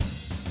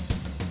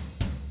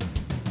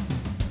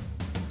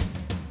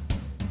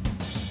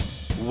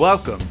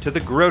Welcome to The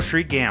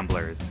Grocery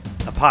Gamblers,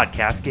 a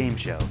podcast game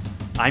show.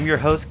 I'm your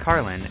host,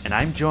 Carlin, and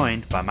I'm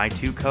joined by my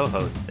two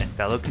co-hosts and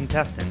fellow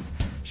contestants,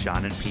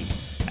 Sean and Pete,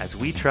 as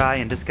we try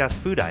and discuss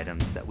food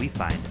items that we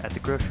find at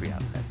the grocery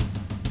outlet.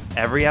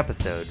 Every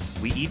episode,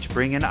 we each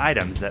bring in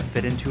items that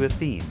fit into a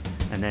theme,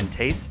 and then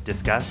taste,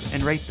 discuss,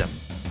 and rate them.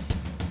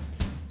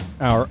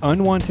 Our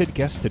unwanted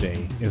guest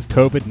today is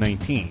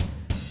COVID-19,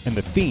 and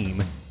the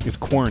theme is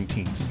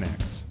quarantine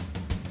snacks.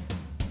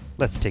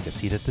 Let's take a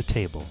seat at the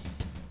table.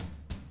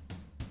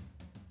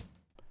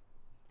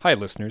 Hi,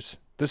 listeners.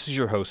 This is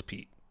your host,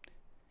 Pete.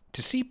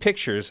 To see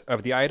pictures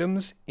of the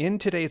items in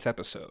today's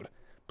episode,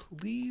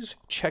 please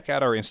check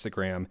out our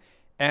Instagram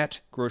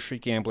at Grocery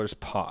Gamblers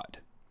Pod.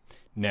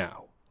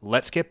 Now,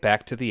 let's get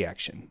back to the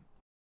action.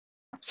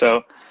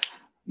 So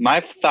my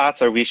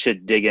thoughts are we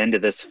should dig into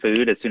this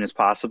food as soon as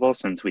possible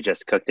since we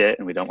just cooked it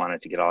and we don't want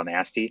it to get all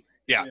nasty.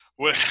 Yeah.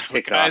 Well,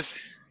 guys,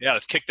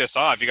 let's kick this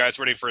off. You guys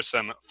ready for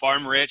some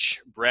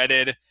farm-rich,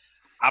 breaded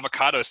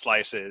avocado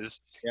slices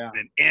and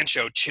an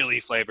ancho chili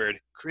flavored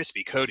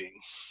crispy coating?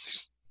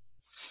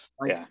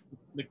 Yeah.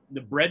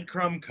 The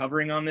breadcrumb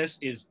covering on this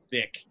is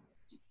thick.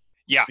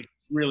 Yeah. It's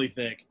really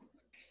thick.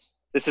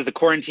 This is the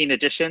quarantine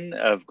edition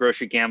of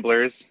Grocery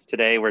Gamblers.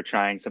 Today we're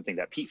trying something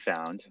that Pete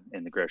found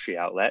in the grocery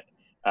outlet.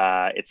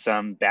 It's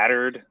some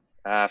battered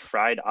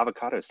fried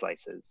avocado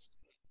slices.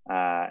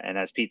 And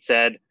as Pete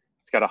said,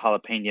 it's got a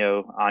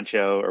jalapeno,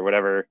 ancho, or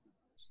whatever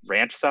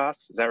ranch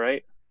sauce. Is that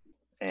right?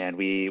 And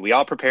we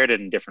all prepared it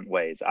in different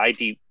ways. I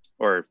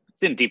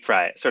didn't deep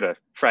fry it, sort of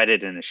fried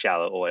it in a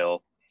shallow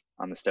oil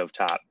on the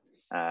stovetop.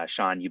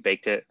 Sean, you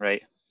baked it,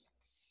 right?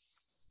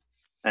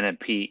 And then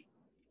Pete,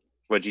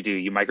 what'd you do?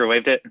 You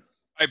microwaved it?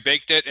 I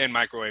baked it and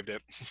microwaved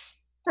it.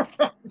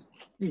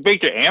 You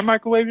baked it and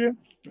microwaved it?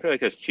 I feel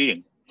like that's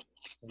cheating.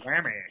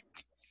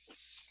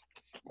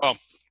 Well,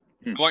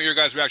 I want your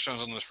guys'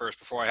 reactions on this first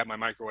before I have my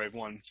microwave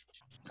one.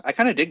 I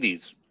kind of dig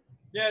these.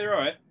 Yeah, they're all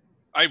right.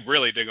 I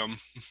really dig them.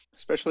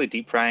 Especially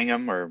deep frying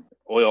them or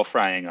oil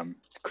frying them.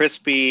 It's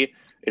crispy.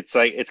 It's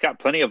like it's got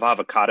plenty of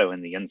avocado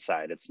in the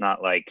inside. It's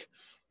not like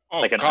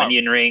an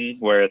onion ring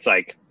where it's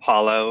like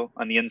hollow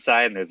on the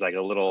inside and there's like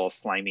a little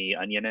slimy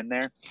onion in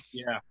there.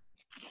 Yeah.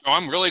 Oh,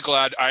 I'm really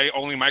glad I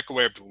only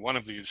microwaved one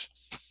of these.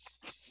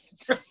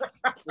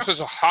 This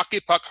is a hockey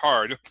puck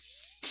hard.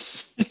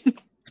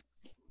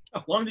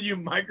 How long did you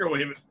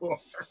microwave it for?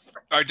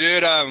 I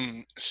did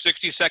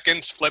 60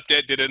 seconds, flipped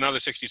it, did another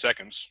 60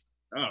 seconds.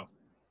 Oh.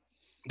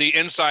 The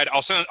inside,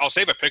 I'll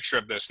save a picture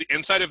of this. The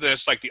inside of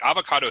this, like the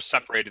avocado is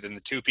separated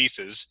into two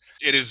pieces.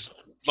 It is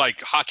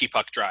like hockey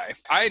puck dry.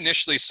 I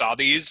initially saw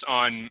these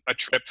on a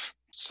trip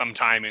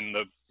sometime in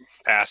the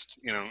past,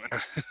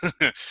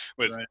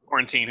 with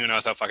quarantine. Who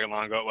knows how fucking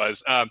long ago it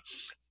was.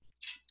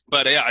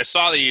 But yeah, I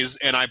saw these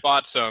and I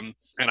bought some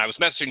and I was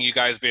messaging you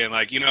guys being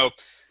like,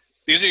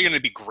 these are going to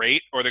be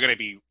great or they're going to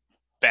be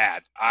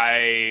bad.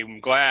 I'm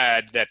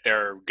glad that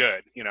they're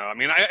good.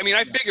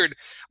 I figured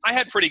I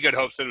had pretty good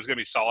hopes that it was going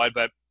to be solid,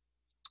 but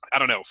I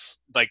don't know,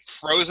 like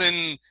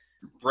frozen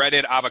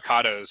breaded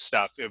avocado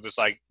stuff. It was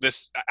like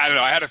this, I don't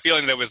know. I had a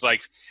feeling that it was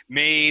like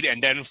made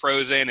and then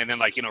frozen and then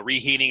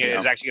reheating it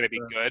is actually going to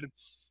be good.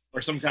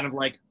 Or some kind of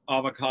like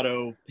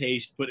avocado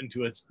paste put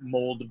into a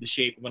mold of the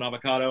shape of an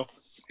avocado.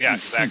 Yeah,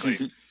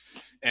 exactly.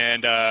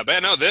 And, but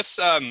no, this,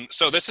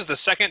 so this is the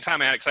second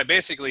time I had it, because I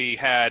basically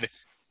had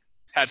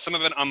some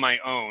of it on my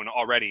own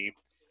already.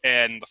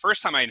 And the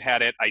first time I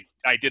had it,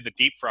 I did the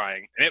deep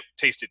frying and it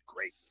tasted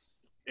great.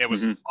 It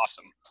was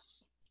awesome.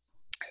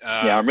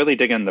 Yeah, I'm really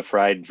digging the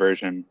fried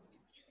version.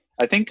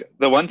 I think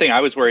the one thing I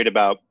was worried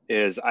about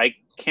is I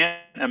can't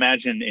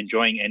imagine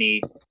enjoying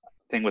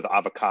anything with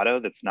avocado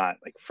that's not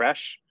like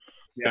fresh.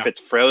 Yeah. If it's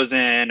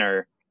frozen,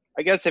 or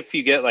I guess if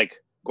you get like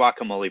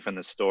guacamole from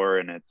the store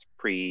and it's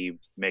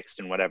pre-mixed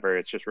and whatever,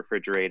 it's just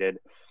refrigerated.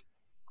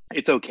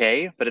 It's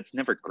okay, but it's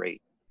never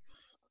great.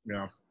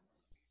 Yeah.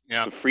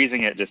 Yeah. So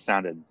freezing it just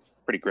sounded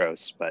pretty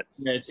gross, but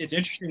yeah, it's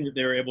interesting that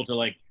they were able to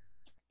I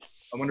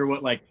wonder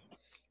what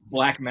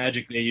black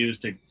magic they use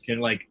to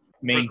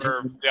maintain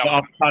the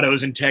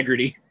avocado's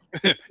integrity.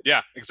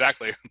 Yeah,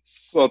 exactly.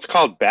 Well, it's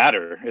called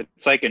batter.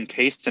 It's like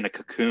encased in a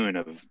cocoon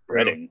of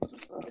breading.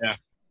 Yeah.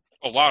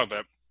 A lot of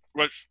it,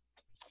 which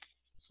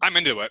I'm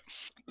into it.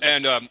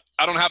 And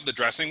I don't have the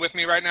dressing with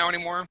me right now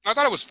anymore. I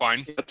thought it was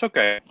fine. That's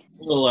okay.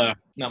 A little,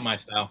 not my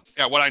style.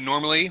 Yeah, would I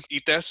normally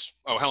eat this?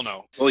 Oh, hell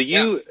no.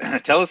 Well,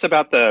 tell us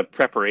about the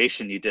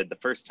preparation you did the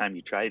first time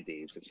you tried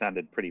these. It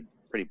sounded pretty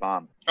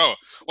bomb. Oh,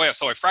 well, yeah,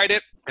 so I fried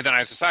it, and then I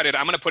decided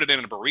I'm going to put it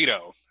in a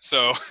burrito.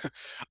 So,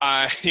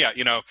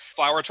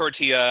 flour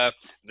tortilla,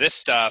 this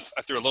stuff.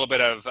 I threw a little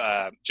bit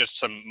of just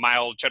some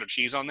mild cheddar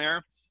cheese on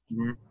there.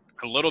 Mm-hmm.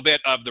 A little bit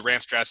of the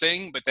ranch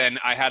dressing, but then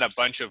I had a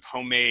bunch of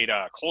homemade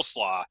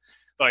coleslaw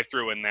that I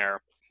threw in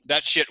there.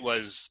 That shit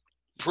was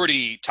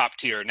pretty top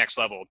tier, next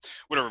level.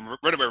 What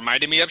it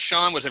reminded me of,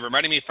 Sean, was it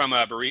reminded me from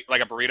a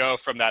burrito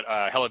from that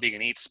Hella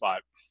Vegan Eats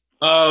spot.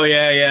 Oh,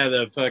 yeah,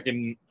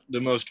 the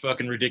most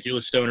fucking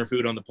ridiculous stoner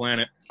food on the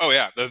planet. Oh,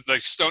 yeah,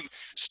 the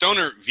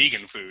stoner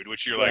vegan food,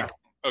 which you're like,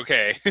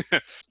 okay.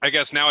 I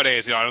guess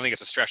nowadays, I don't think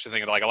it's a stretch to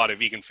think that like a lot of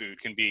vegan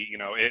food can be,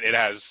 it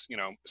has,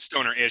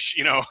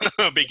 stoner-ish,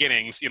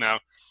 beginnings,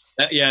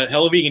 Yeah,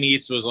 Hello Vegan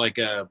Eats was like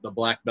the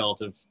black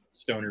belt of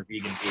stoner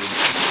vegan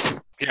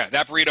food. Yeah,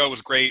 that burrito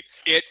was great.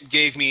 It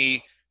gave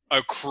me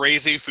a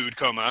crazy food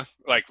coma,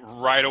 like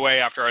right away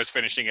after I was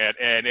finishing it.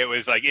 And it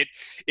was like,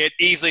 it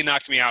easily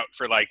knocked me out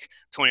for like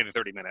 20 to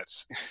 30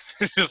 minutes.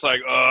 Just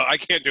like, I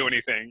can't do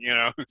anything,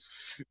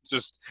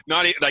 just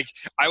not like,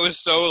 I was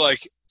so like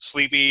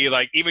sleepy,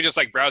 like even just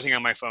like browsing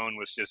on my phone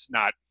was just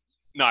not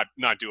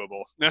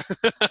doable.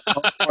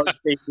 Hard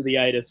state to the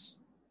itis.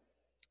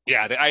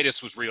 Yeah, the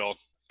itis was real.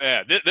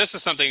 Yeah, this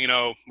is something,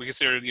 we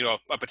consider,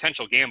 a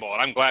potential gamble.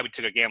 And I'm glad we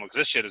took a gamble because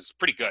this shit is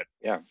pretty good.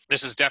 Yeah.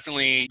 This is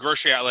definitely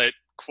grocery outlet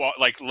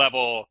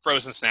level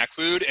frozen snack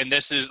food. And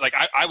this is like,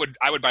 I would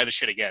buy this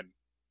shit again.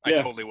 Yeah.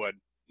 I totally would.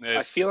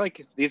 I feel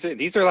like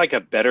these are like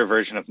a better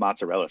version of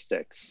mozzarella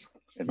sticks,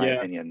 in my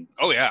opinion.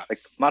 Oh, yeah.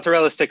 Like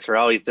mozzarella sticks are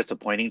always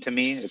disappointing to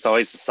me. It's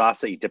always the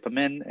sauce that you dip them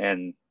in,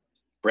 and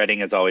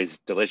breading is always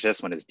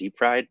delicious when it's deep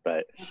fried,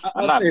 but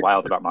I'm not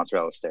wild about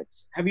mozzarella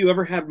sticks. Have you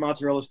ever had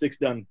mozzarella sticks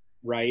done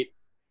right?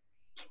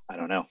 I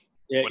don't know.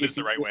 Yeah, what is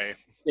the right way?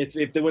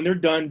 When they're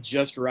done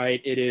just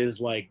right, it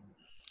is like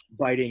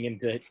biting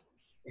into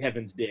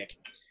heaven's dick.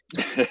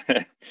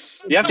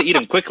 You have to eat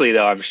them quickly,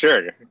 though, I'm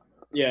sure.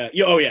 Yeah.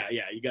 Oh, yeah.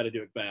 You got to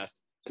do it fast.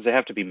 Because they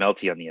have to be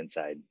melty on the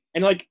inside.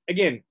 And like,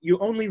 again, you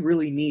only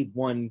really need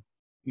one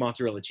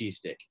mozzarella cheese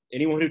stick.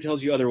 Anyone who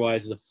tells you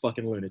otherwise is a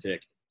fucking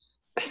lunatic.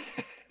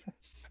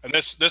 And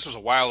this was a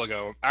while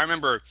ago. I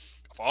remember,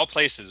 of all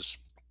places,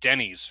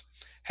 Denny's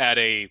had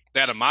a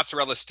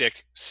mozzarella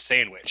stick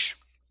sandwich,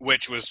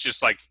 which was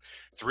just like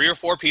 3 or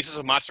 4 pieces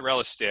of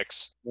mozzarella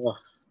sticks,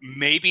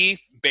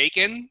 maybe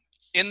bacon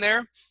in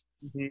there.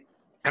 Mm-hmm.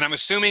 And I'm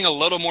assuming a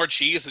little more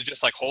cheese to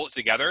just like hold it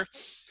together.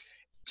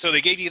 So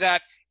they gave you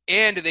that,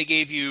 and they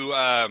gave you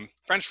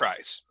French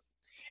fries,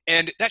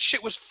 and that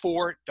shit was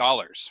 $4.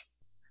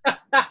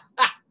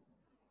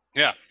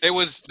 Yeah, it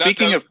was.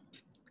 Speaking of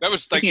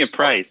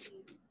price,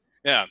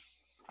 yeah.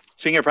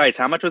 Speaking of price,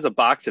 how much was a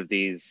box of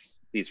these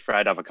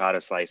fried avocado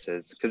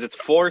slices? Because it's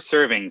 4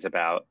 servings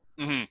about.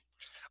 Mm-hmm.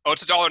 Oh,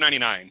 it's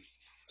 $1.99.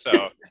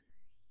 So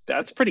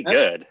that's pretty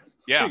good.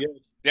 Yeah. Pretty good.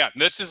 Yeah.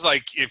 This is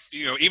like, if,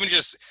 even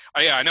just,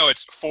 I know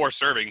it's 4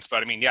 servings,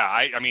 but I mean, yeah,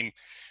 I mean,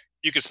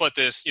 you could split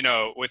this,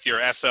 with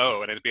your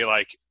SO, and it'd be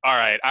like, all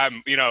right,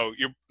 I'm,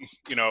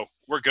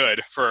 we're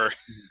good for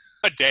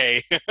a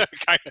day,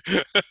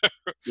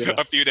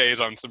 a few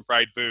days on some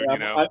fried food,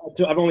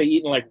 I've only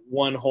eaten like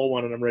one whole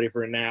one, and I'm ready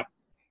for a nap.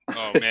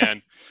 Oh,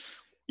 man.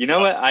 You know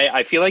what?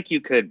 I feel like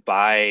you could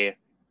buy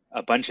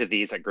a bunch of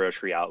these at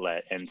grocery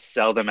outlet and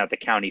sell them at the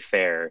county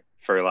fair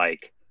for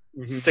like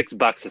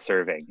 $6 a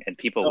serving, and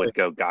people would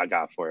go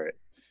gaga for it.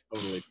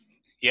 Totally.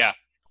 Yeah.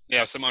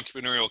 Yeah. Some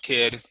entrepreneurial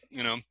kid,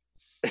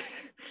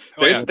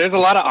 There's a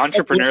lot of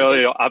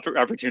entrepreneurial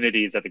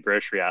opportunities at the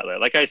grocery outlet.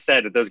 Like I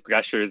said, those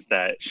Gushers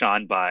that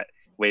Sean bought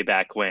way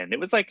back when, it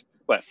was like,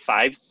 what,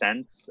 5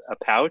 cents a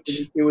pouch?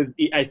 It was.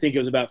 I think it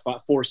was about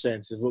 4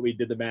 cents is what we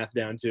did the math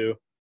down to.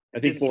 I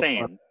think it's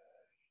insane.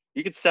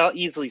 You could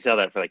easily sell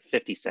that for like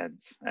 50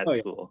 cents at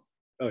school.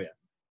 Oh yeah,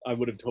 I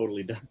would have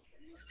totally done.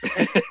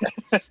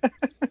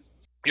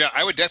 Yeah,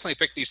 I would definitely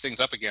pick these things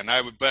up again.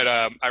 I would, but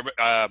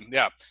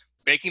yeah,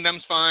 baking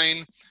them's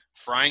fine,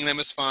 frying them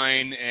is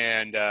fine,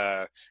 and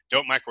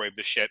don't microwave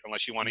this shit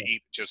unless you want to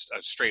eat just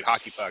a straight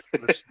hockey puck.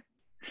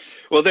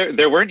 Well,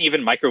 there weren't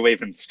even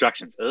microwave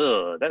instructions.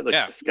 Ugh, that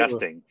looks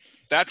disgusting.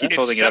 That's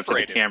holding it up to the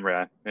separated.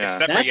 camera.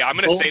 Yeah, I'm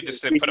going to save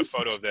this and put a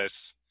photo of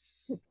this.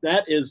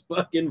 That is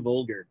fucking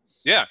vulgar.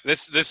 Yeah,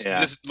 this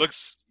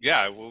looks.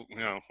 Yeah, we'll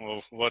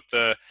let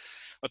the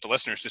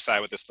listeners decide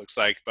what this looks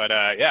like. But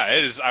yeah,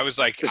 it is. I was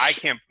like, I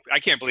can't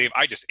believe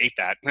I just ate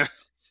that.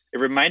 It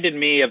reminded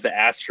me of the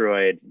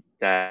asteroid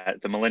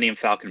that the Millennium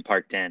Falcon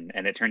parked in,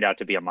 and it turned out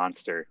to be a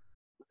monster.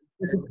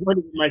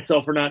 Disappointed in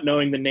myself for not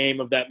knowing the name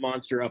of that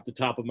monster off the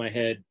top of my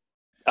head.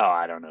 Oh,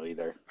 I don't know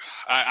either.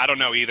 I don't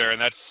know either,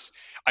 and I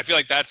feel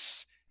like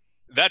that's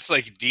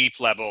like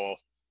deep level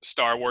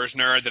Star Wars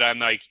nerd that I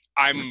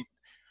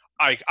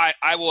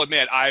will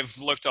admit I've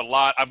looked a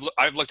lot.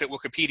 I've looked at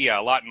Wikipedia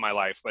a lot in my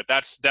life, but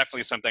that's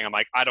definitely something I'm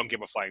like, I don't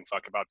give a flying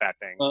fuck about that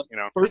thing.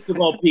 First of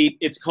all, Pete,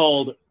 it's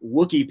called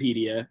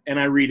Wookieepedia, and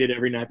I read it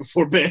every night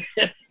before bed.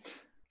 I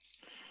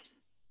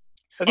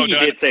think he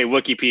did say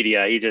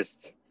Wikipedia. He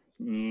just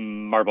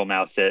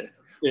marble-mouthed it.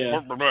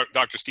 Yeah.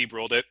 Dr. Steve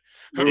ruled it.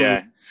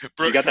 Yeah.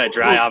 You got that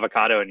dry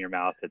avocado in your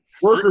mouth. It's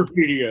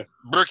Workerpedia.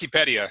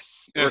 Burkipedia.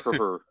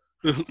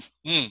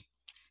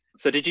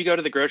 So did you go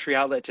to the grocery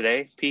outlet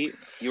today, Pete?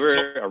 You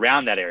were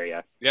around that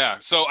area. Yeah,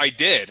 so I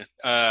did.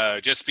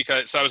 Just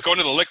because. So I was going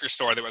to the liquor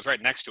store that was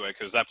right next to it,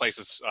 because that place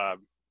is,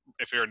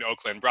 if you're in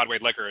Oakland, Broadway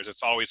Liquors,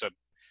 it's always a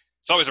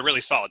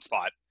really solid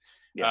spot.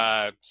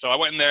 Yeah. So I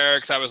went in there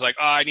because I was like,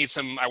 I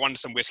wanted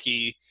some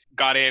whiskey.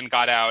 Got in,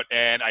 got out,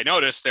 and I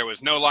noticed there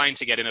was no line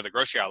to get into the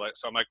grocery outlet.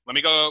 So I'm like, let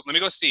me go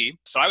see.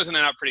 So I was in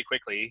and out pretty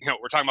quickly.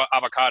 We're talking about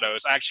avocados.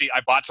 I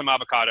bought some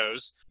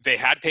avocados. They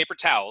had paper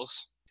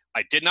towels,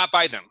 I did not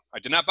buy them. I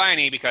did not buy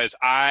any because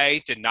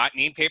I did not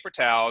need paper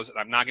towels. And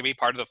I'm not going to be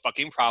part of the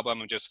fucking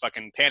problem and just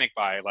fucking panic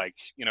buy like,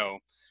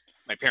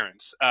 my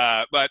parents.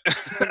 But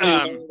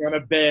on a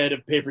bed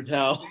of paper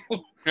towel.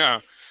 Yeah.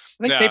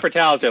 I think paper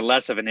towels are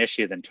less of an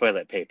issue than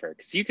toilet paper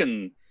because you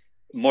can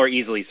more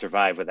easily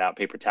survive without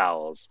paper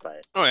towels.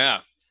 But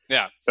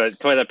but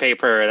toilet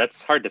paper,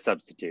 that's hard to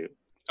substitute.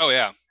 Oh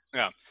yeah.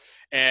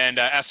 And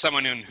as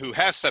someone who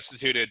has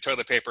substituted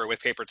toilet paper with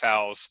paper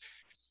towels,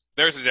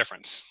 there's a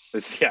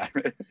difference. Yeah,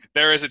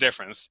 there is a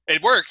difference.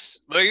 It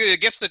works.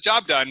 It gets the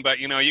job done, but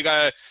you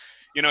gotta.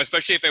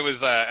 Especially if it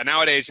was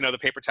nowadays, the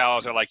paper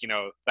towels are like,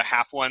 the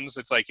half ones.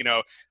 It's like, you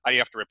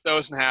have to rip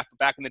those in half. But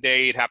back in the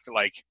day, you'd have to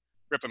like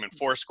rip them in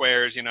 4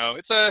 squares.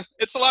 It's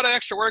a lot of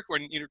extra work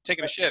when you're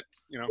taking a shit.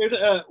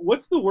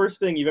 What's the worst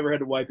thing you've ever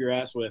had to wipe your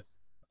ass with?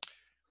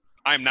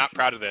 I'm not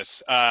proud of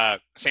this.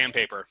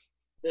 Sandpaper.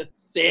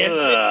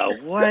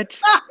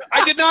 What?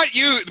 I did not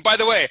use. By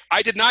the way,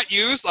 I did not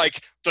use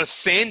like the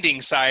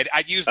sanding side.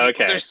 I used the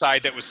other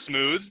side that was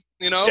smooth.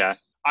 Yeah.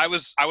 I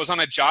was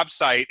on a job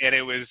site and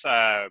it was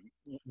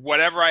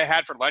whatever I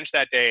had for lunch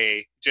that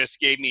day just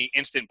gave me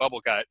instant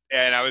bubble gut,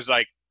 and I was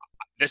like,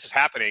 "This is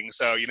happening."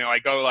 So I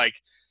go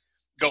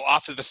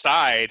off to the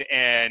side,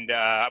 and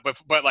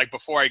but like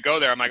before I go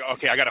there, I'm like,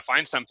 okay, I got to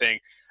find something.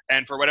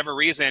 And for whatever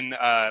reason,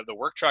 the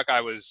work truck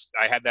I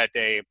had that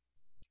day,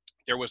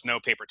 there was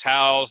no paper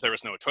towels, there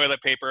was no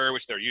toilet paper,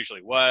 which there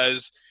usually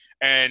was,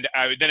 and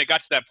then it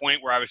got to that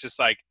point where I was just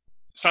like,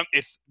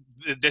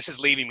 this is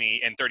leaving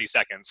me in 30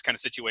 seconds kind of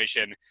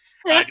situation.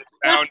 I just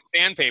found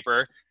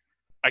sandpaper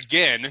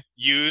again,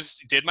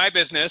 did my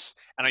business,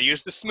 and I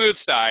used the smooth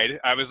side.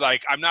 I was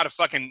like, I'm not a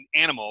fucking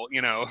animal,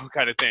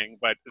 kind of thing.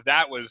 But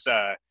that was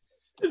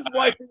just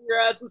wiping your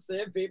ass with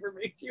sandpaper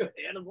makes you an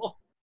animal.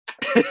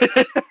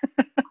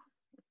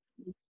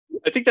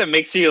 I think that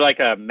makes you like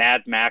a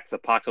Mad Max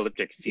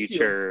apocalyptic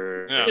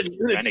future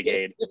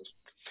renegade.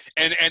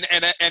 And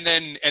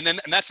then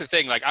that's the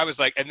thing. Like I was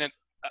like, and then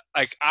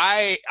like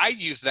I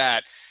use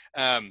that,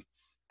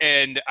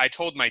 and I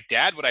told my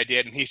dad what I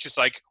did, and he's just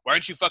like, "Why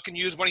don't you fucking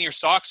use one of your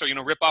socks or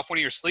rip off one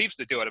of your sleeves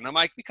to do it?" And I'm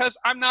like, "Because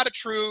I'm not a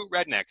true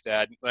redneck,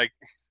 Dad." Like,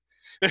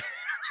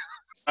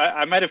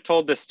 I might have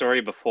told this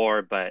story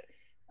before, but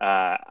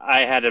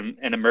I had an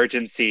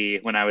emergency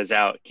when I was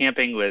out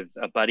camping with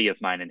a buddy of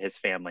mine and his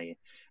family,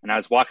 and I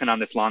was walking on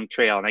this long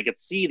trail, and I could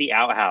see the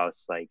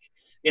outhouse like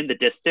in the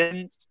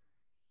distance,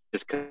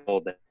 just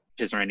cold.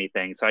 Or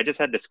anything, so I just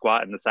had to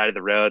squat on the side of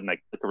the road and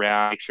like look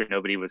around, make sure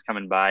nobody was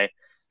coming by,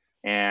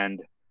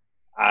 and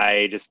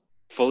I just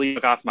fully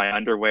took off my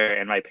underwear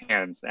and my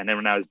pants, and then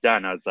when I was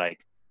done, I was like,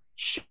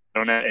 shit, I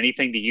don't have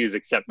anything to use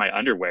except my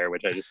underwear,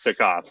 which I just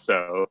took off.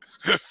 So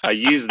I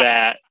used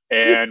that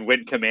and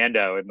went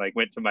commando and like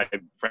went to my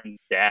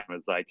friend's dad and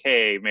was like,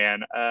 "Hey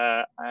man,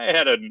 I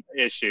had an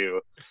issue,"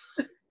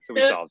 so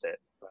we solved it.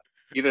 But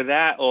either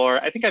that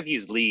or I think I've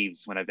used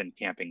leaves when I've been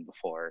camping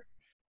before.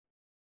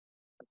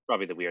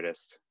 Probably the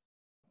weirdest.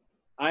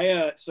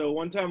 So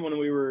one time when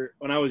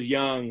I was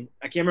young,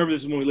 I can't remember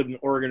this was when we lived in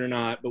Oregon or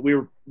not, but we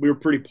were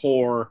pretty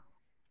poor,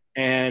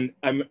 and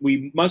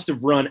we must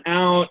have run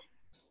out,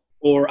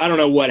 or I don't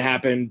know what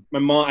happened. My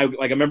mom,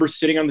 I remember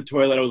sitting on the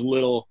toilet. I was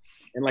little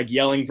and like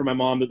yelling for my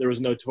mom that there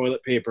was no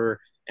toilet paper,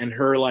 and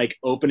her like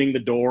opening the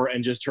door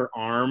and just her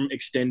arm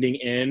extending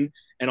in,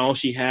 and all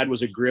she had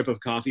was a grip of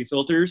coffee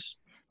filters.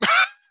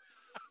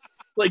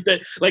 Like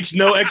that, like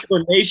no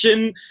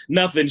explanation,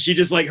 nothing. She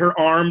just like her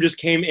arm just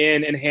came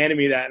in and handed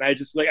me that, and I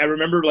just like I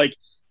remember like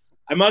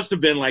I must have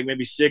been like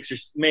maybe 6 or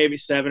maybe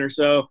 7 or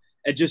so,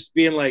 and just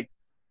being like,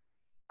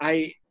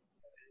 like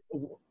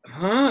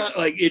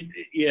it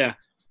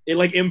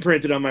like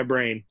imprinted on my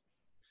brain.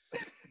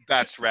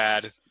 That's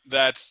rad.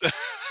 That's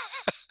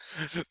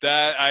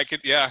that I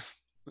could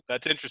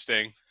That's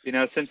interesting.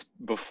 Since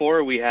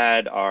before we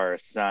had our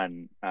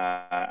son,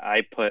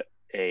 I put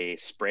a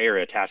sprayer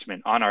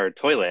attachment on our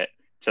toilet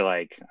to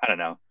like, I don't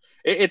know.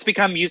 It's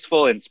become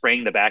useful in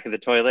spraying the back of the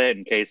toilet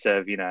in case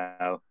of,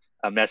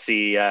 a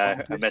messy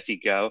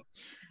go.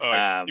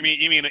 Oh,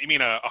 you mean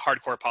a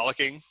hardcore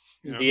pollocking?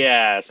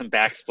 Yeah, some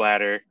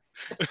backsplatter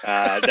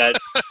that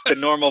the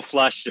normal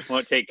flush just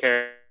won't take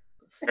care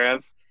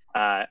of.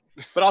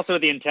 But also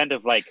the intent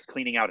of like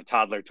cleaning out a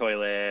toddler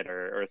toilet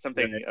or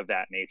something of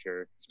that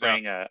nature,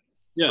 spraying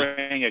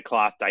a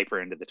cloth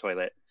diaper into the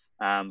toilet.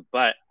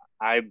 But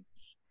I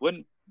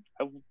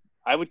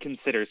would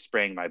consider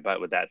spraying my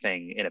butt with that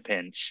thing in a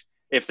pinch.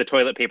 If the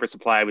toilet paper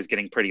supply was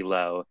getting pretty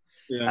low,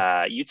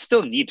 you'd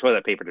still need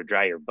toilet paper to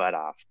dry your butt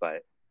off.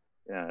 But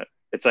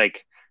it's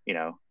like,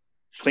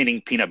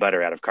 cleaning peanut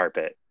butter out of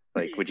carpet.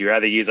 Like, would you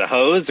rather use a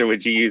hose or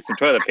would you use some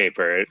toilet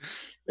paper?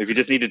 If you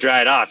just need to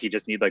dry it off, you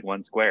just need like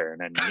one square,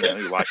 and then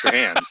you wash your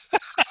hands.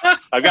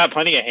 I've got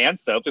plenty of hand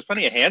soap. There's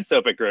plenty of hand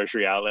soap at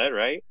Grocery Outlet,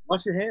 right?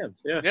 Wash your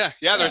hands. Yeah.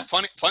 There's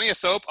plenty of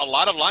soap. A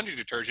lot of laundry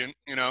detergent.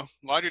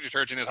 Laundry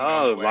detergent isn't.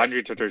 Oh,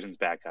 laundry detergent's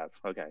back up.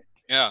 Okay.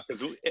 Yeah.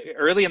 Because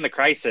early in the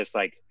crisis,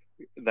 like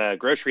the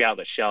Grocery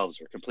Outlet shelves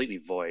were completely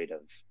void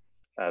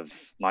of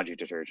laundry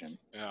detergent.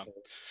 Yeah.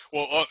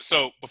 Well,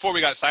 so before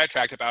we got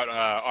sidetracked about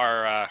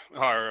our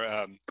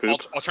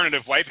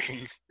alternative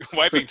wiping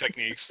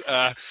techniques,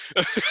 what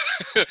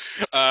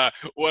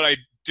I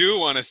do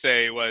want to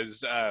say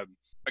was I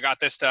got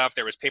this stuff.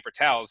 There was paper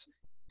towels.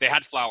 They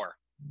had flour.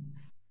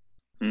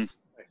 Hmm.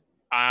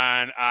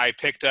 And I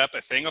picked up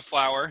a thing of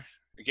flour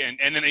again,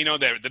 and then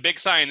the big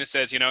sign that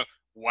says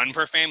one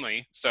per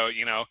family. So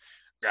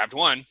grabbed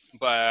one,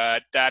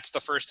 but that's the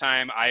first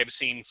time I have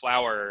seen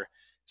flour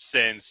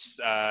since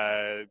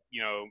the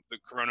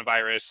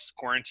coronavirus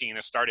quarantine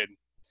has started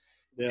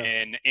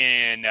in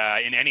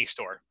any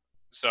store.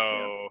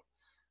 So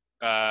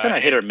kind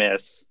of hit or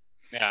miss.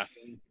 Yeah,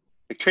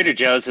 like Trader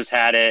Joe's has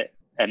had it,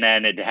 and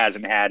then it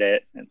hasn't had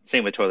it. And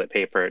same with toilet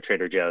paper at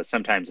Trader Joe's.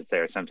 Sometimes it's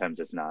there, sometimes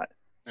it's not.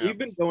 Yeah. We've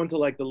been going to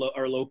like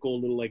our local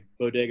little like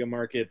bodega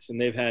markets, and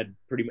they've had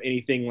pretty much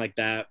anything like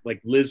that. Like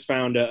Liz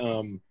found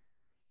a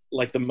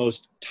like the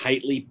most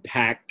tightly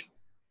packed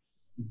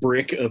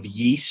brick of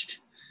yeast.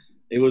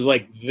 It was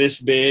like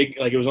this big,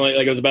 like it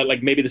was about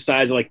like maybe the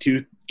size of like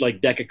two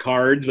like deck of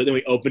cards, but then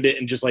we opened it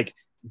and just like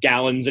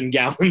gallons and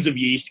gallons of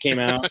yeast came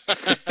out.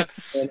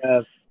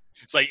 And,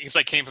 it's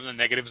like came from the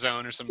negative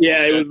zone or something.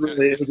 Yeah, it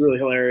was really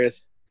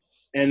hilarious.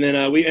 And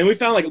then we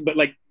found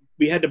like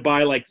we had to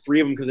buy like 3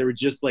 of them because they were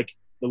just like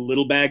the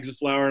little bags of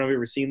flour. I don't know if you've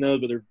ever seen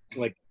those, but they're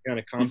like kind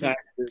of compact.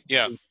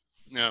 Yeah.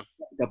 A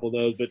couple of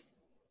those, but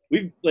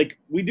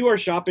we do our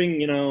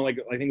shopping, like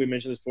I think we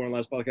mentioned this before in the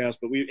last podcast,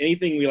 but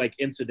anything we like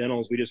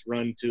incidentals, we just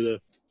run to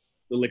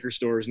the liquor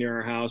stores near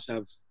our house,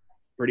 have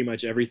pretty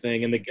much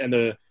everything. And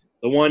the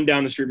one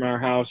down the street from our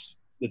house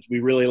that we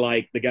really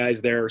like, the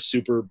guys there are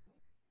super,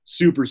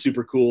 super,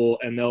 super cool.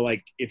 And they'll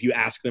like, if you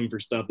ask them for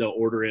stuff, they'll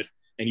order it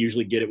and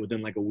usually get it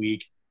within like a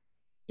week.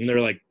 And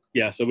they're like,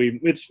 yeah, so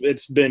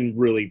it's been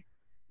really,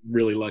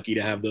 really lucky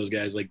to have those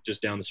guys like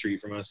just down the street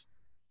from us.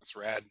 That's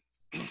rad.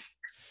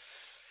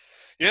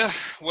 Yeah,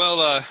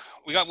 well,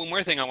 we got one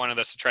more thing I wanted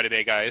us to try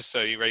today, guys.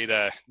 So you ready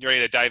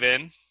to dive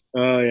in?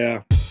 Oh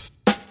yeah.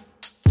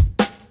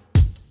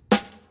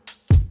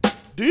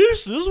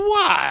 This is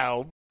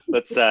wild.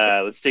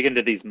 Let's dig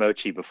into these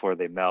mochi before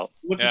they melt.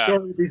 What's the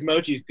story with these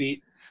mochis,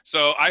 Pete?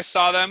 So I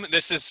saw them.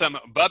 This is some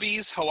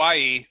Bubby's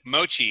Hawaii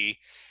mochi,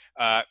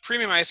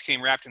 premium ice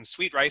cream wrapped in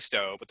sweet rice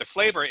dough, but the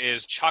flavor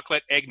is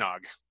chocolate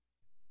eggnog.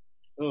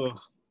 Ugh.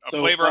 A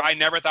flavor I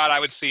never thought I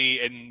would see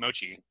in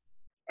mochi.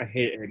 I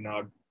hate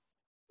eggnog.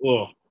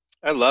 Ugh.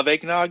 I love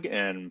eggnog,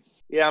 and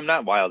yeah, I'm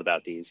not wild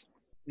about these.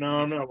 No,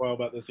 I'm not wild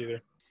about this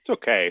either. It's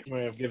okay. I'm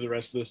gonna give the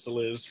rest of this to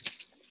Liz.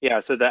 Yeah,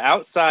 so the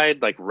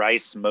outside, like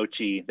rice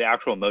mochi, the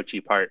actual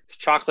mochi part, is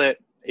chocolate.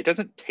 It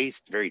doesn't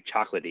taste very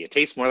chocolatey. It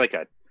tastes more like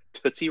a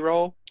Tootsie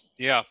Roll.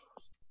 Yeah.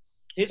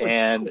 Tastes like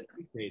And- chocolate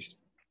toothpaste.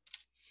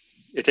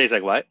 It tastes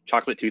like what?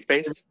 Chocolate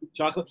toothpaste?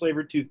 Chocolate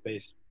flavored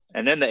toothpaste.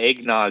 And then the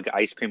eggnog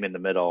ice cream in the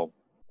middle.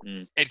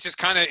 It just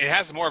it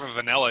has more of a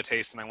vanilla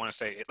taste than I want to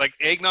say. Like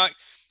eggnog,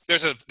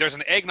 there's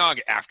an eggnog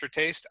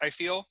aftertaste, I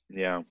feel.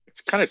 Yeah,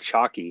 it's kind of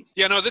chalky.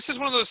 Yeah, no, this is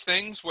one of those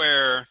things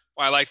where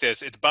I like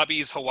this. It's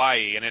Bubby's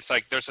Hawaii, and it's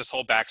like there's this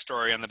whole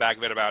backstory on the back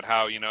of it about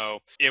how,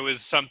 it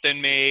was something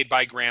made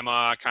by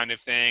grandma kind of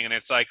thing, and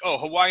it's like, oh,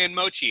 Hawaiian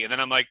mochi. And then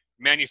I'm like,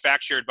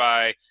 manufactured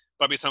by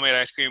Bubby's Homemade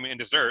Ice Cream and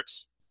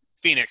Desserts,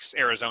 Phoenix,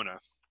 Arizona.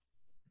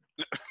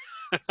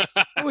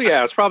 Oh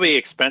yeah, it's probably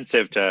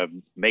expensive to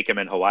make them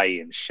in Hawaii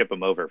and ship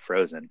them over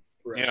frozen.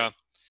 Right. Yeah.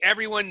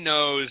 Everyone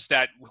knows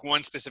that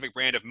one specific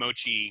brand of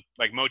mochi,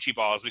 like mochi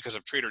balls, because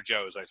of Trader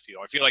Joe's, I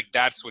feel like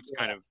that's what's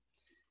kind of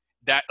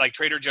that, like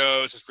Trader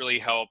Joe's has really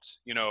helped,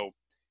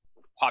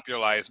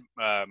 popularize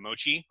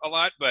mochi a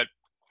lot, but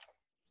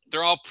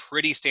they're all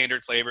pretty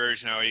standard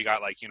flavors. You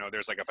got like,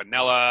 there's like a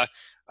vanilla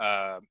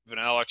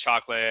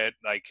chocolate,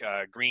 like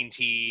green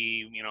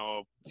tea,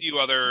 a few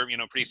other,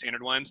 pretty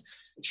standard ones.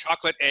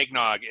 Chocolate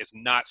eggnog is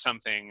not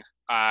something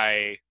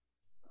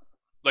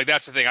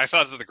that's the thing. I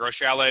saw this at the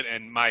grocery outlet,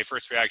 and my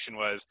first reaction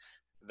was,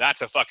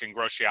 that's a fucking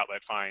grocery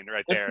outlet find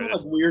right That's there. kind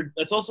of weird.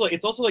 It's also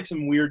like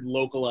some weird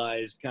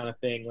localized kind of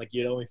thing. Like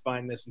you'd only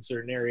find this in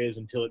certain areas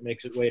until it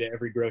makes its way to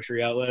every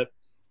grocery outlet.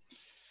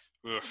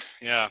 Oof,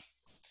 yeah.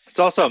 It's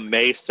also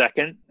May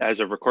 2nd as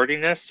of recording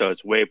this, so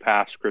it's way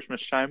past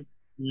Christmas time.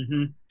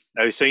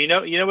 Mm-hmm. So you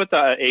know what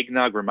the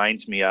eggnog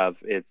reminds me of?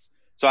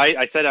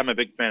 I said I'm a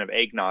big fan of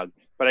eggnog,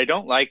 but I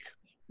don't like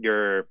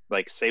your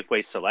like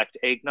Safeway Select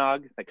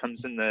eggnog that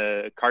comes in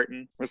the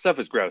carton. This stuff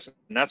is gross,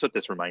 and that's what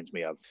this reminds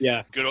me of.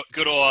 Yeah.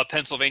 Good old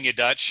Pennsylvania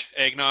Dutch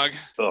eggnog.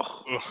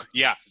 Ugh. Ugh,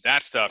 yeah,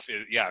 that stuff.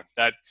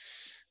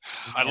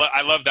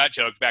 I love that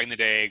joke back in the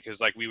day because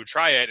like we would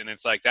try it and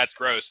it's like that's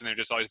gross, and there'd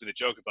just always be the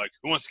joke of like,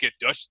 who wants to get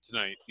Dutch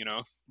tonight?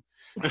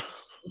 Ugh.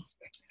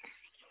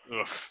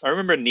 I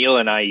remember Neil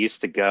and I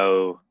used to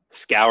go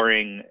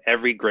scouring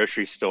every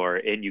grocery store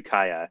in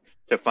Ukiah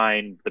to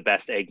find the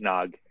best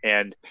eggnog,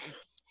 and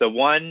the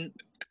one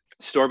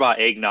store-bought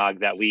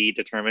eggnog that we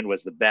determined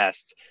was the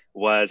best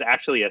was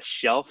actually a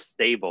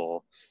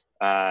shelf-stable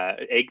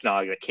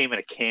eggnog that came in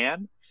a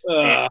can.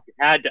 And you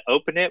had to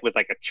open it with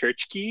like a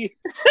church key.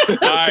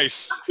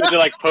 Nice. You had to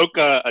like poke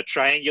a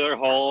triangular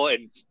hole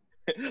and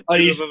On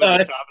Two each of them at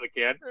the side. top of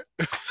the can.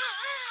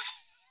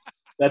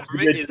 That's the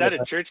Or good is that a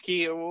shit. church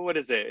key? What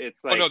is it?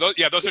 It's like Oh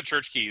no, those are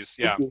church keys.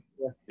 Yeah,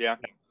 yeah.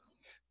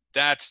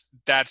 that's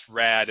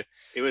rad.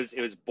 It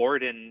was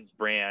Borden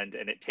brand,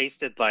 and it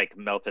tasted like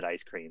melted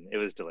ice cream. It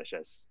was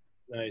delicious.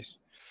 Nice.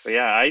 But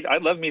yeah, I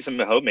love me some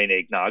homemade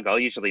eggnog. I'll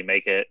usually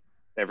make it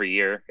every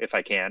year if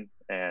I can,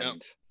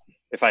 and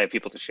if I have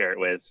people to share it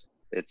with.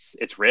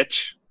 It's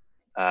rich,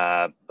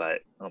 but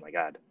oh my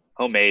god,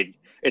 homemade.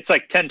 It's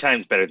like 10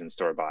 times better than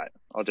store bought.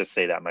 I'll just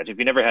say that much. If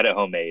you never had it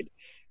homemade,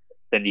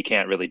 then you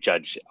can't really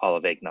judge all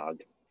of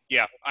eggnog.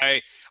 Yeah,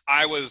 I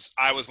was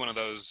one of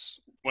those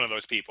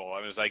people.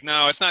 I was like,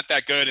 no, it's not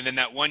that good. And then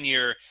that one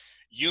year,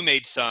 you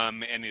made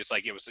some, and it was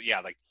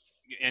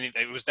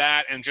it was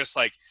that, and just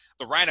like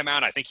the right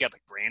amount. I think you had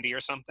like brandy or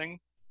something.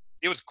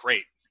 It was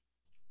great.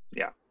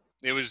 Yeah,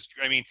 it was.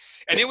 I mean,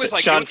 and it was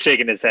like Sean's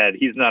shaking his head.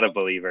 He's not a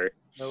believer.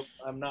 Nope,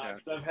 I'm not. Yeah.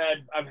 'Cause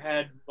I've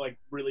had like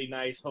really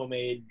nice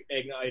homemade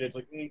eggnog. It's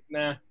like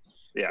nah.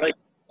 Yeah, Like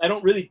I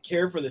don't really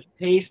care for the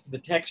taste, the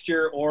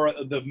texture, or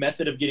the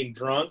method of getting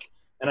drunk,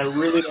 and I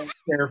really don't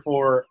care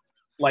for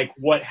like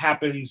what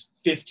happens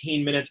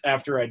 15 minutes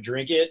after I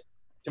drink it.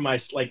 To my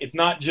like, it's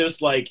not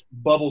just like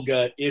bubble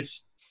gut.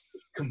 It's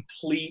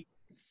complete,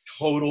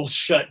 total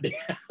shutdown.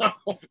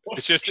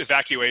 it's just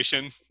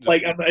evacuation.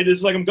 Like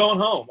I'm going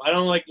home. I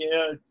don't like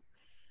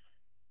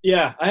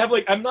yeah. I have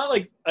like I'm not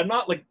like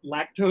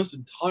lactose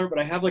intolerant, but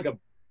I have like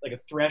a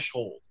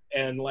threshold,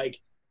 and like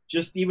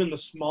just even the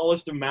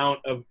smallest amount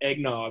of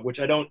eggnog, which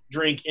I don't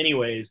drink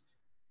anyways,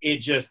 it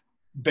just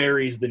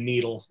buries the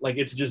needle. Like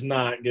it's just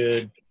not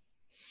good.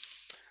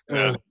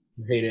 Yeah.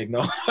 I hate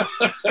eggnog.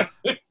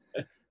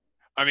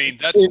 I mean,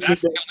 that's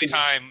the only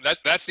time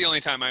that's the only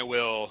time I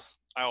will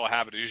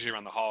have it. Usually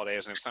around the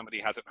holidays, and if somebody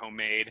has it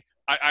homemade,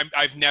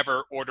 I've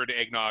never ordered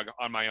eggnog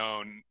on my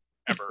own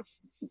ever.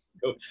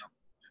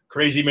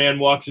 Crazy man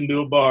walks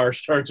into a bar,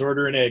 starts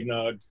ordering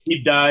eggnog. He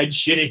died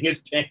shitting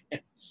his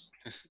pants.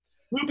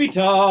 Poopy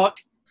talk.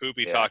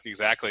 Poopy Yeah. talk,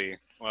 exactly.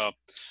 Well,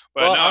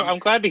 but well, no, I'm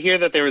glad to hear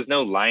that there was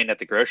no line at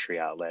the grocery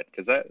outlet,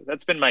 because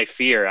that's been my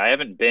fear. I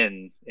haven't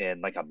been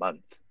in like a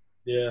month.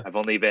 Yeah. I've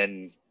only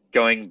been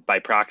going by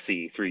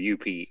proxy through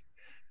UP,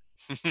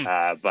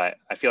 but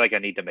I feel like I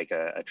need to make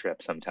a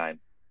trip sometime.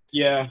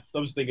 Yeah, so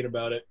I was thinking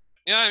about it.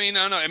 yeah, I mean,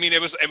 no. I mean,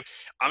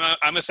 I'm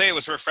gonna say it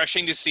was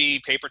refreshing to see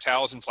paper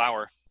towels and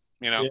flour.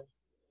 You know,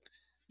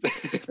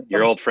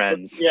 Your old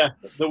friends. Yeah,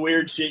 the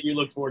weird shit you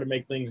look for to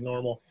make things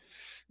normal.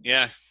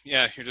 yeah.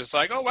 You're just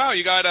like, oh wow,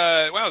 you got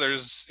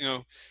there's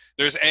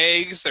there's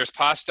eggs, there's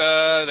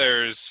pasta,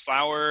 there's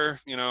flour.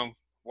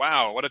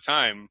 Wow, what a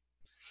time.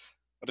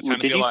 What a time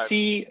to be alive.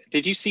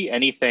 Did you see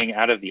anything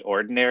out of the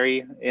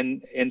ordinary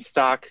in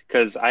stock?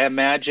 Because I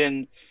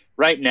imagine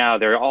right now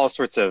there are all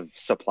sorts of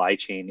supply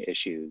chain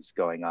issues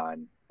going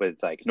on with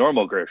like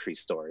normal grocery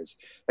stores.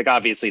 Like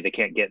obviously they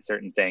can't get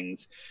certain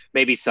things.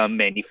 Maybe some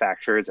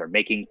manufacturers are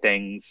making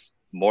things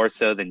more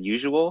so than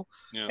usual.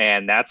 Yeah.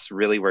 And that's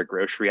really where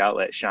Grocery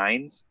Outlet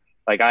shines.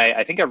 Like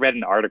I think I read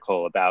an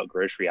article about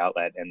Grocery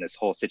Outlet and this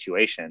whole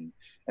situation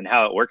and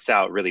how it works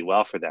out really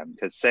well for them.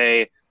 Because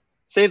say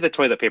the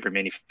toilet paper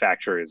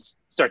manufacturers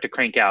start to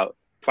crank out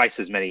twice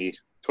as many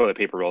toilet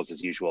paper rolls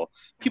as usual,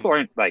 people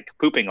aren't like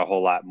pooping a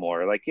whole lot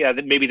more. Like, yeah,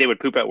 maybe they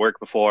would poop at work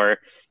before.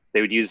 They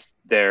would use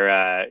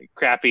their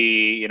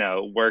crappy,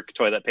 work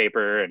toilet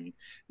paper and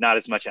not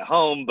as much at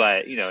home,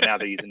 but, now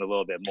they're using a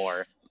little bit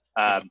more.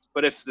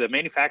 But if the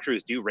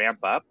manufacturers do ramp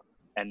up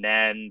and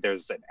then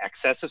there's an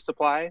excess of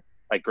supply,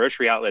 like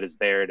Grocery Outlet is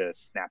there to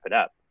snap it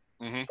up.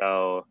 Mhm.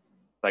 So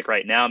like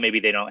right now, maybe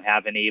they don't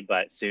have any,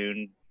 but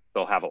soon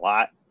they'll have a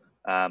lot.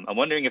 I'm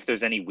wondering if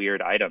there's any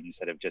weird items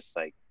that have just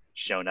like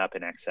shown up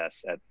in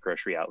excess at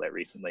Grocery Outlet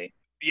recently.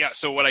 Yeah,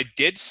 so what I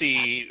did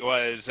see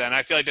was, and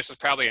I feel like this is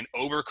probably an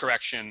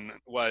overcorrection,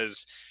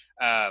 was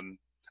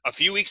a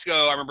few weeks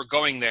ago, I remember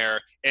going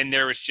there, and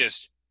there was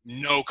just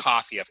no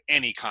coffee of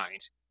any kind.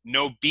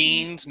 No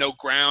beans, no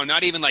ground,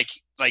 not even like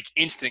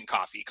instant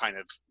coffee kind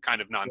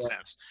of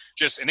nonsense.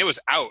 And it was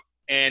out.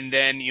 And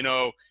then,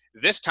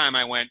 this time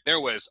I went,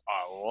 there was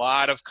a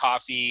lot of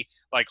coffee,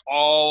 like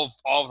all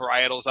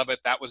varietals of it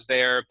that was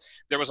there.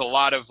 There was a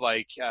lot of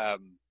like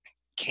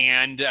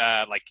canned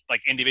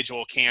like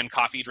individual canned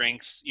coffee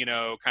drinks,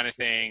 kind of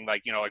thing,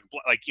 like the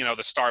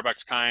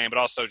Starbucks kind, but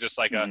also just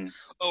like a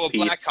black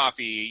Peeps.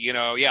 coffee,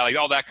 like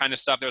all that kind of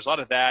stuff. There's a lot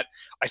of that.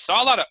 I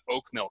saw a lot of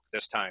oat milk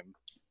this time,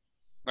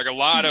 like a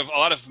lot of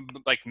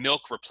like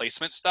milk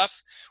replacement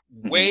stuff,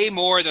 way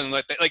more than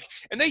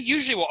and they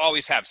usually will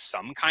always have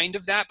some kind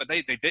of that, but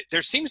they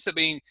there seems to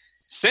be,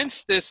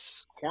 since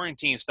this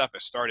quarantine stuff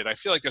has started, I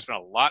feel like there's been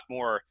a lot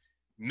more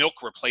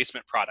milk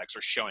replacement products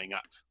are showing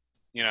up.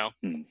 Yeah.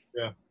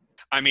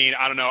 I mean,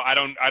 I don't know. I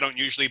don't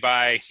usually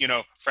buy,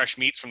 fresh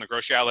meats from the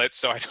grocery outlet,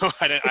 so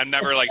I'm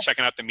never like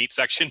checking out the meat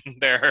section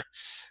there.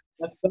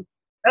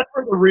 That's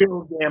where the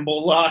real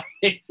gamble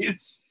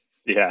lies.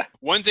 Yeah.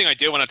 One thing I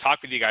did want to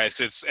talk with you guys,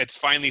 because it's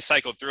finally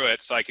cycled through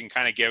it, so I can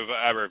kind of give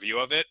a review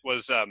of it,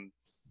 was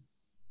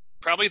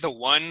probably the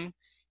one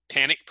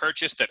panic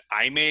purchase that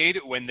I made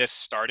when this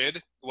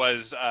started.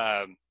 was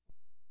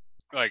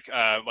like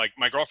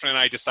my girlfriend and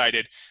I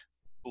decided,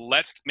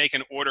 let's make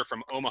an order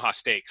from Omaha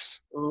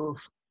Steaks.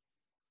 Oof.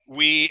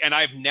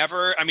 I've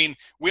never, I mean,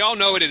 we all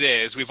know what it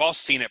is. We've all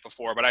seen it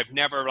before, but I've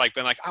never like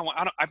been like,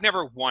 I've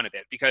never wanted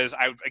it because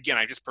I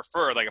just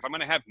prefer, like, if I'm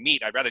going to have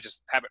meat, I'd rather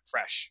just have it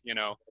fresh, you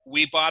know.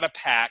 We bought a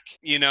pack,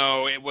 you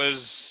know, it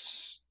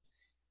was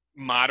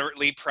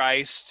moderately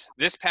priced.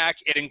 This pack,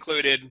 it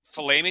included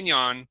filet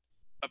mignon,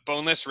 a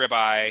boneless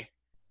ribeye,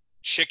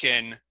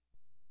 chicken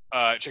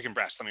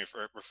breast, let me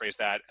rephrase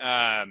that,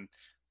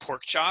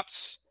 pork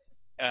chops,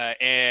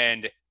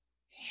 and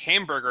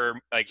hamburger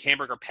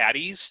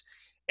patties,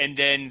 and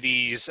then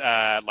these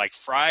like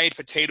fried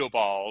potato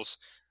balls,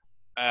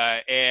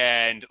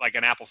 and like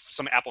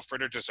some apple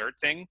fritter dessert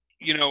thing.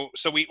 You know,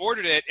 so we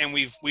ordered it, and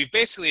we've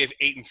basically have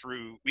eaten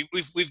through.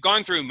 We've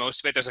gone through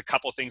most of it. There's a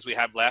couple things we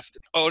have left.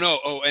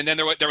 And then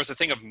there was a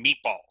thing of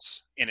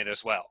meatballs in it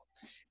as well.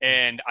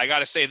 And I got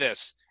to say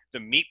this: the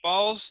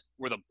meatballs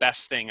were the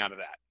best thing out of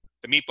that.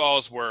 The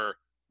meatballs were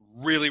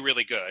really,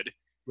 really good.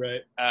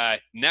 Right.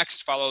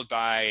 Next, followed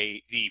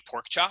by the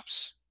pork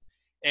chops.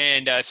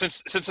 And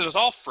since it was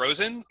all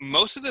frozen,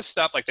 most of this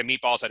stuff, like the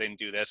meatballs, I didn't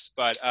do this,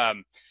 but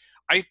I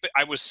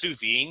was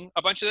sous videing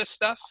a bunch of this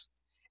stuff,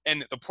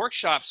 and the pork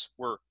chops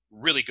were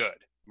really good,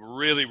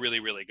 really, really,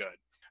 really good.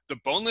 The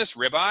boneless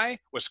ribeye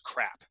was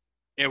crap.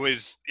 It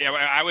was,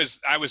 I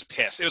was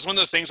pissed. It was one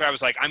of those things where I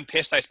was like, I'm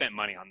pissed I spent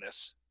money on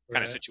this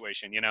kind of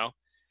situation, you know.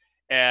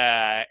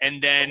 And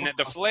then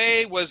the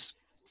filet was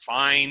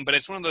fine, but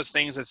it's one of those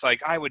things that's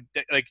like, I would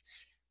like,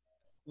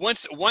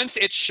 once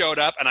it showed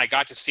up and I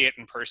got to see it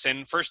in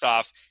person, first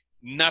off,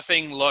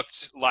 nothing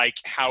looked like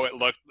how it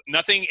looked.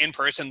 Nothing in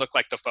person looked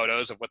like the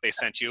photos of what they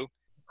sent you.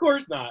 Of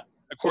course not.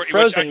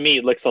 Frozen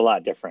meat looks a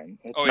lot different.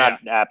 It's not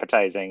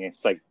appetizing.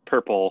 It's like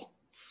purple.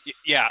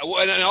 Yeah,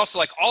 well, and also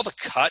like all the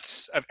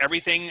cuts of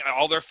everything,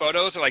 all their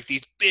photos are like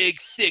these big,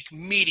 thick,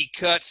 meaty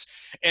cuts,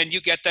 and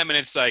you get them and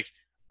it's like,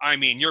 I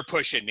mean, you're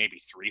pushing maybe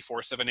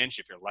 3/4 of an inch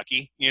if you're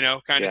lucky, you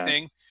know, kind of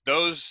thing.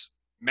 Those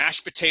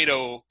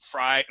the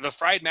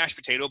fried mashed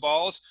potato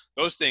balls,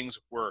 those things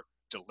were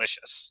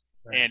delicious.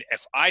 Right. And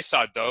if I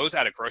saw those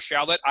at a grocery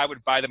outlet, I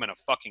would buy them in a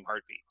fucking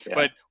heartbeat. Yeah.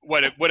 But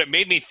what it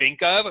made me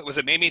think of was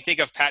it made me think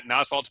of Patton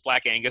Oswalt's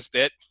Black Angus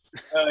bit.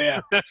 Oh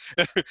yeah,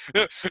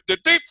 the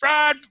deep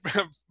fried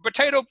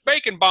potato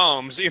bacon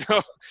bombs, you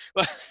know.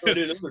 Oh,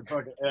 dude, those are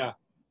fucking, yeah.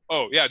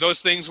 Oh yeah,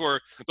 those things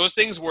were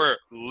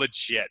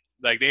legit.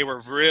 Like they were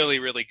really,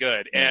 really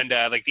good. And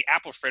like the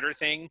apple fritter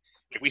thing,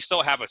 we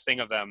still have a thing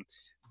of them.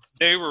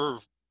 They were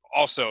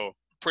also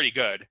pretty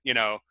good, you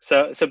know.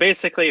 So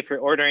basically, if you're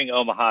ordering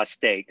Omaha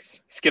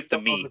Steaks, skip the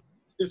meat.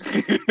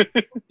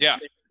 Yeah.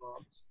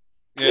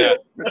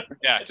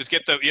 Just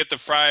get the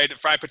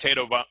fried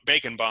potato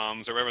bacon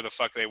bombs or whatever the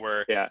fuck they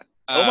were. Yeah.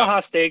 Omaha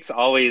Steaks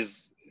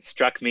always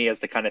struck me as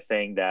the kind of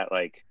thing that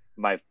like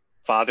my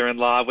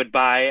father-in-law would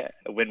buy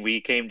when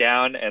we came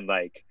down and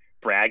like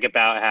brag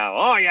about how,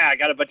 oh yeah, I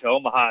got a bunch of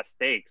Omaha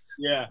Steaks.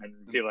 Yeah. And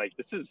be like,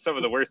 this is some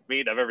of the worst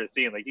meat I've ever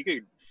seen. Like you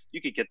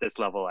could get this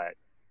level at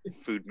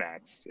Food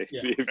Max if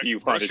you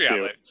wanted to.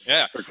 Outlet.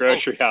 Yeah. Or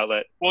grocery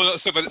outlet. Well,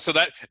 so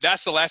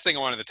that's the last thing I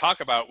wanted to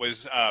talk about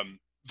was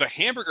the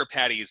hamburger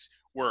patties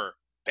were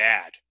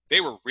bad.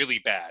 They were really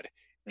bad.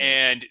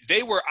 And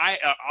they were,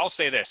 I'll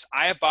say this,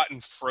 I have bought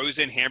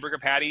frozen hamburger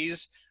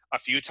patties a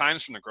few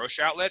times from the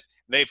grocery outlet.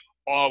 They've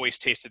always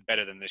tasted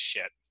better than this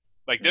shit.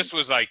 Like this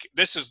was like,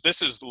 this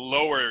is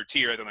lower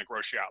tier than the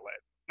grocery outlet.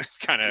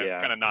 kind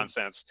of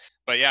nonsense.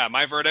 But yeah,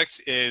 my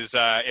verdict is,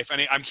 if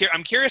any,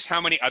 I'm curious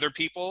how many other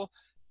people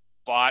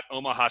bought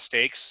Omaha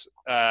Steaks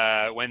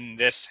when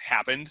this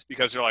happened,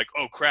 because they're like,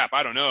 oh crap,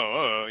 I don't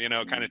know,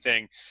 kind of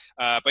thing.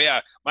 But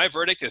yeah, my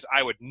verdict is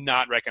I would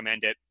not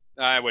recommend it.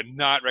 I would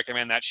not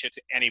recommend that shit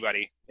to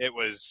anybody. It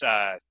was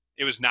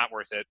not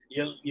worth it.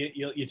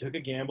 You took a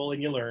gamble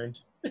and you learned.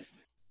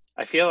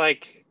 I feel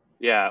like,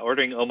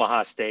 ordering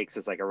Omaha Steaks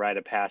is like a rite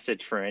of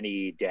passage for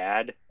any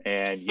dad,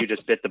 and you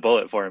just bit the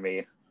bullet for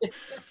me.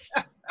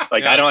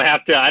 Like I don't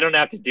have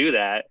to do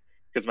that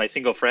because my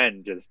single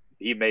friend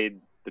he made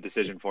the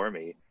decision for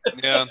me.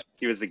 Yeah.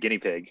 He was the guinea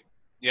pig.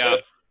 Yeah.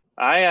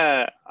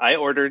 I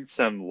ordered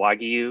some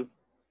Wagyu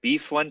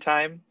beef one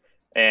time,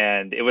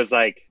 and it was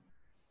like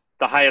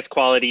the highest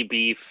quality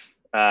beef.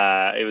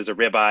 It was a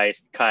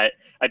ribeye cut.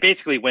 I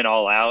basically went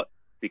all out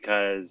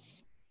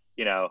because,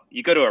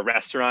 you go to a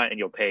restaurant and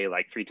you'll pay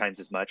like 3 times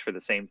as much for the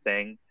same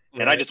thing.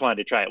 And I just wanted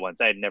to try it once.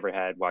 I had never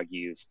had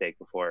Wagyu steak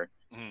before.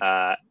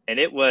 And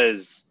it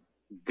was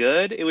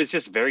good. It was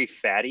just very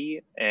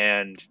fatty.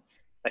 And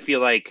I feel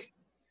like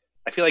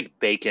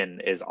bacon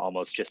is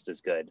almost just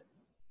as good.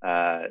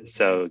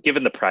 So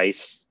given the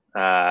price,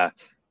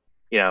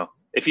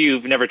 if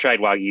you've never tried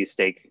Wagyu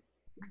steak,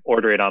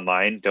 order it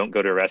online. Don't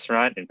go to a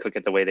restaurant and cook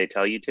it the way they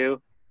tell you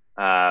to.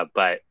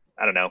 But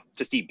I don't know,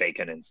 just eat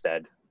bacon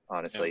instead,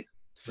 honestly.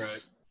 Yeah.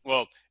 Right.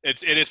 Well,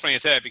 it is funny to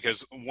say that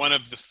because one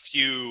of the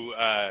few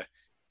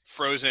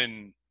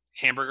frozen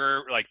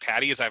hamburger like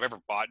patties I've ever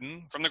bought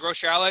from the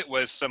grocery outlet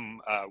was some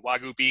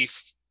Wagyu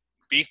beef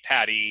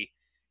patty,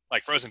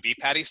 like frozen beef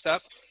patty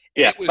stuff.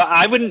 Yeah, It was but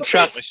I wouldn't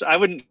delicious. trust. I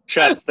wouldn't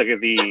trust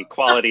the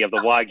quality of the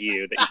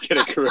Wagyu that you get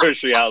at a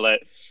grocery outlet,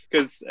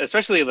 because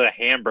especially the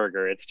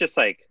hamburger, it's just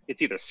like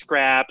it's either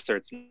scraps or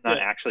it's not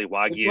Yeah. actually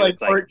Wagyu.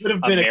 It's or like it could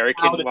have been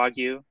American a cow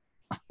Wagyu.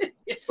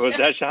 What was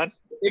that, Sean?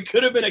 It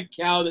could have been a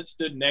cow that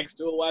stood next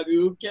to a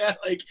Wagyu cat.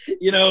 Like,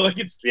 like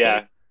it's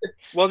Yeah.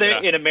 Well, Yeah.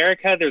 in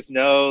America, there's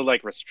no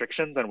like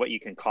restrictions on what you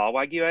can call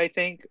Wagyu, I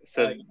think.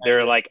 So I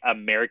they're guess. like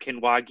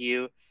American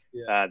Wagyu.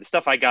 Yeah. The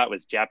stuff I got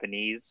was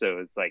Japanese, so it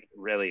was like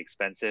really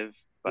expensive.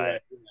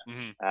 But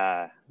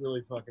Mhm.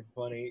 Really fucking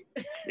funny.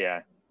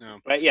 yeah. No.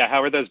 But yeah,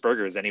 how were those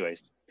burgers,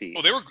 anyways? Pete?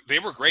 Well, they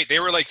were great. They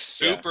were like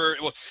super.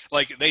 Well,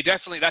 like they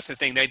definitely. That's the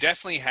thing. They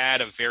definitely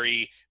had a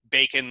very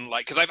bacon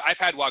like, because I've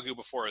had Wagyu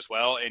before as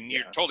well, and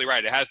you're totally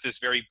right. It has this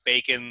very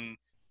bacon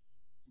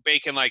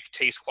like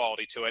taste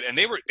quality to it, and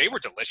they were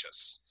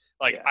delicious.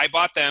 Like I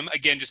bought them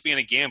again, just being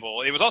a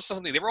gamble. It was also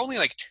something they were only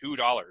like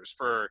 $2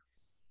 for,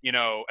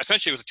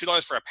 essentially it was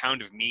 $2 for a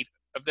pound of meat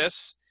of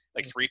this,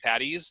 like 3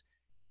 patties.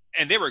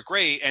 And they were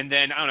great. And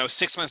then, I don't know,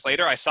 6 months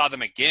later, I saw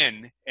them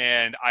again,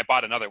 and I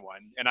bought another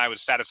one, and I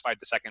was satisfied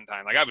the second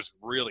time. Like, I was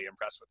really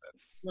impressed with it.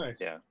 Nice.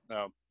 Yeah.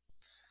 So,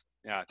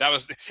 yeah, that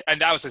was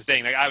the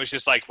thing. Like, I was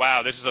just like,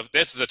 wow, this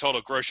is a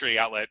total grocery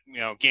outlet,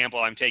 gamble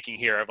I'm taking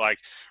here. Of like,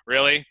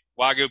 really,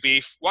 Wagyu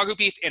beef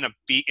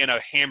in a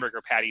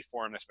hamburger patty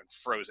form that's been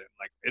frozen.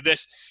 Like,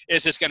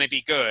 is this going to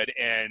be good?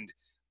 And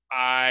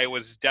I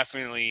was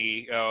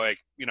definitely all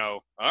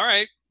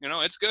right,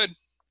 it's good.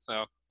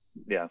 So.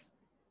 Yeah.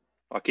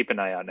 I'll keep an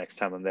eye out next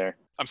time I'm there.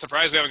 I'm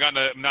surprised we haven't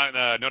gotten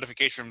a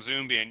notification from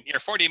Zoom being your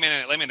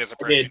 40-minute limit is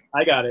approaching.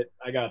 I got it.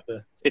 I got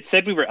the. It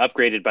said we were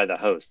upgraded by the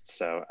host,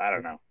 so I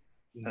don't know.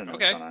 Okay.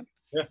 What's going on.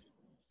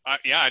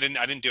 I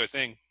didn't do a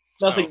thing.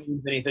 Nothing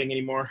means anything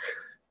anymore.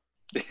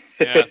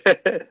 Yeah.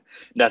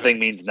 Nothing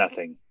means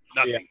nothing.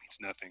 Nothing means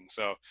nothing.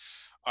 So,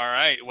 all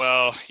right.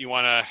 Well, you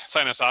want to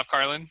sign us off,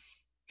 Carlin?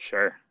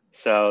 Sure.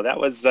 So that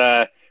was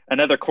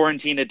another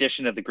quarantine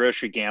edition of the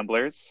Grocery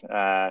Gamblers.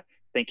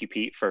 Thank you,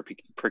 Pete, for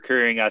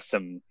procuring us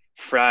some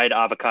fried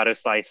avocado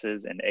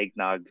slices and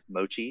eggnog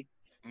mochi.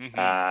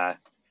 Mm-hmm.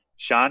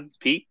 Sean,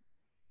 Pete,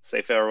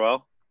 say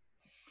farewell.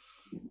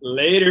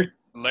 Later,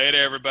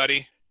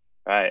 everybody.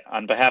 All right.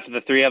 On behalf of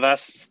the three of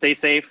us, stay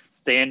safe,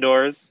 stay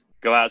indoors,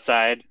 go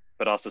outside,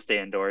 but also stay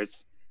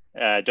indoors.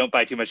 Don't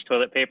buy too much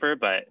toilet paper,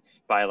 but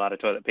buy a lot of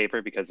toilet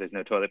paper because there's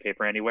no toilet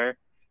paper anywhere.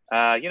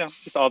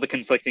 Just all the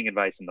conflicting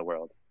advice in the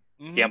world.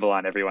 Mm-hmm. Gamble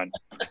on, everyone.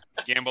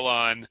 Gamble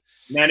on.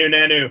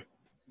 Nanu.